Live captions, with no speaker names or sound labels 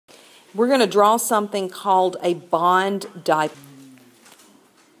We're going to draw something called a bond dipole.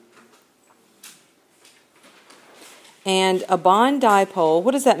 And a bond dipole,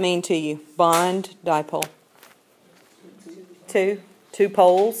 what does that mean to you? Bond dipole. Two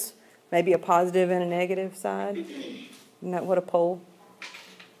poles, maybe a positive and a negative side. Isn't that what a pole?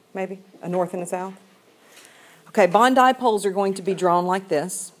 Maybe a north and a south. Okay, bond dipoles are going to be drawn like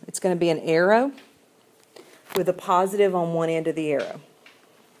this. It's going to be an arrow with a positive on one end of the arrow.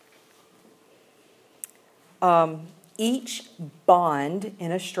 Each bond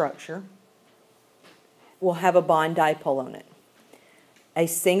in a structure will have a bond dipole on it. A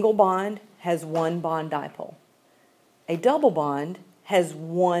single bond has one bond dipole. A double bond has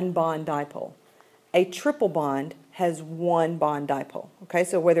one bond dipole. A triple bond has one bond dipole. Okay,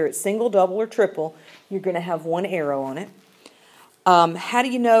 so whether it's single, double, or triple, you're going to have one arrow on it. How do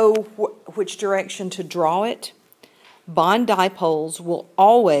you know which direction to draw it? Bond dipoles will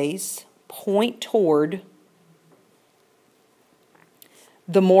always point toward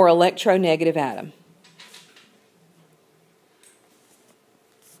the more electronegative atom.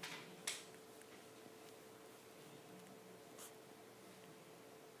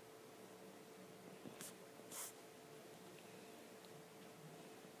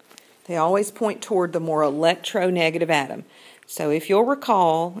 They always point toward the more electronegative atom. So if you'll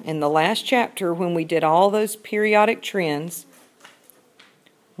recall, in the last chapter when we did all those periodic trends,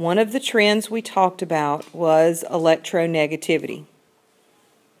 one of the trends we talked about was electronegativity.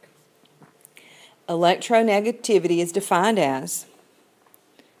 Electronegativity is defined as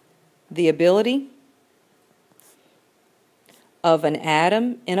the ability of an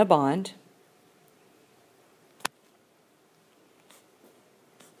atom in a bond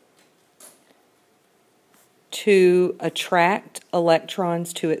to attract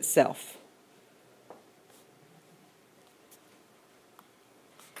electrons to itself.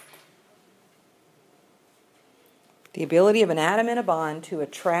 The ability of an atom in a bond to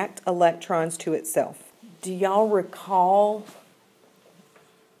attract electrons to itself. Do y'all recall?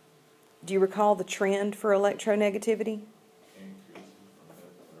 Do you recall the trend for electronegativity?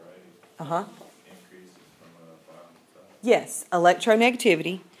 Yes,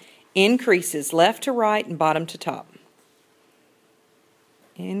 electronegativity increases left to right and bottom to top.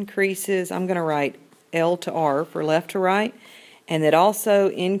 Increases, I'm going to write L to R for left to right, and it also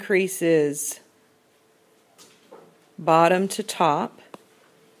increases bottom to top.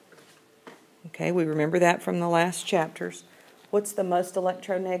 Okay, we remember that from the last chapters. What's the most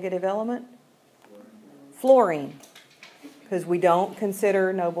electronegative element? Fluorine. Because we don't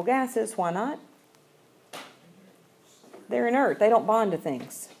consider noble gases. Why not? They're inert. They don't bond to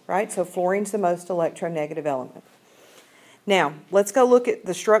things, right? So fluorine's the most electronegative element. Now, let's go look at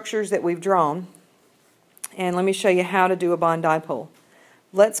the structures that we've drawn, and let me show you how to do a bond dipole.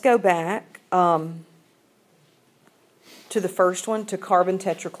 Let's go back to the first one, to carbon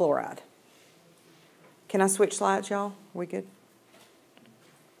tetrachloride. Can I switch slides, y'all? Are we good?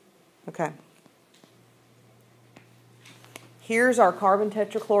 Okay. Here's our carbon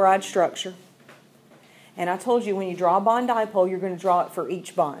tetrachloride structure. And I told you when you draw a bond dipole, you're going to draw it for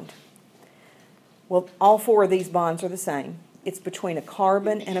each bond. Well, all four of these bonds are the same. It's between a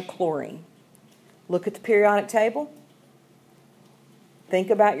carbon and a chlorine. Look at the periodic table. Think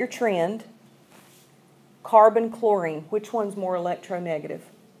about your trend. Carbon, chlorine. Which one's more electronegative?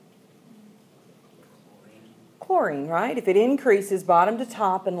 Chlorine, right? If it increases bottom to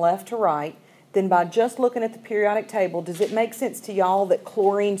top and left to right, then by just looking at the periodic table, does it make sense to y'all that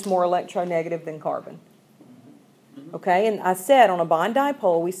chlorine's more electronegative than carbon? Okay, and I said on a bond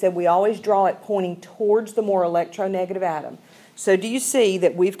dipole, we said we always draw it pointing towards the more electronegative atom. So do you see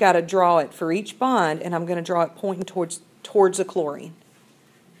that we've got to draw it for each bond, and I'm going to draw it pointing towards a chlorine,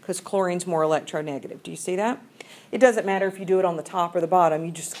 because chlorine's more electronegative. Do you see that? It doesn't matter if you do it on the top or the bottom.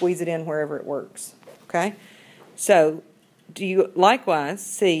 You just squeeze it in wherever it works. Okay? So do you likewise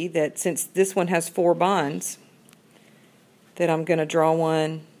see that since this one has four bonds, that I'm going to draw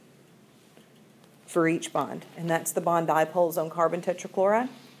one for each bond, and that's the bond dipoles on carbon tetrachloride.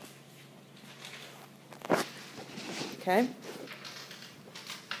 Okay.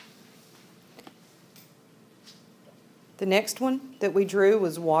 The next one that we drew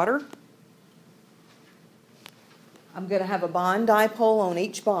was water. I'm going to have a bond dipole on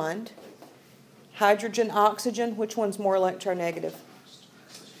each bond. Hydrogen, oxygen, which one's more electronegative?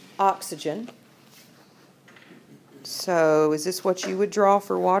 Oxygen. So is this what you would draw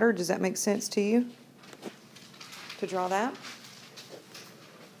for water? Does that make sense to you? To draw that?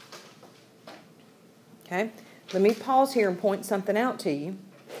 Okay. Let me pause here and point something out to you.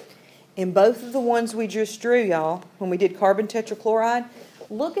 In both of the ones we just drew, y'all, when we did carbon tetrachloride,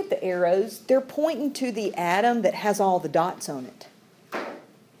 look at the arrows. They're pointing to the atom that has all the dots on it.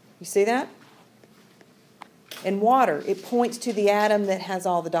 You see that? In water, it points to the atom that has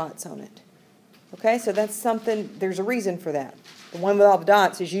all the dots on it. Okay, so that's something, there's a reason for that. The one with all the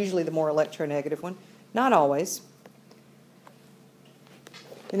dots is usually the more electronegative one. Not always.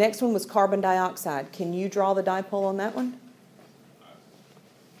 The next one was carbon dioxide. Can you draw the dipole on that one?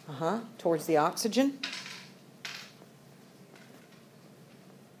 Towards the oxygen.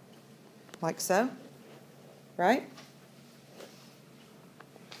 Like so. Right?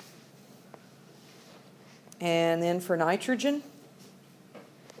 And then for nitrogen,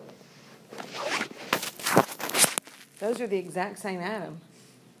 those are the exact same atom.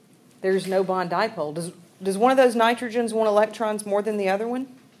 There's no bond dipole. Does one of those nitrogens want electrons more than the other one?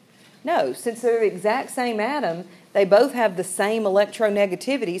 No, since they're the exact same atom, they both have the same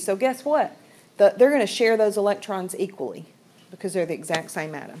electronegativity, so guess what? They're going to share those electrons equally because they're the exact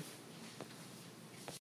same atom.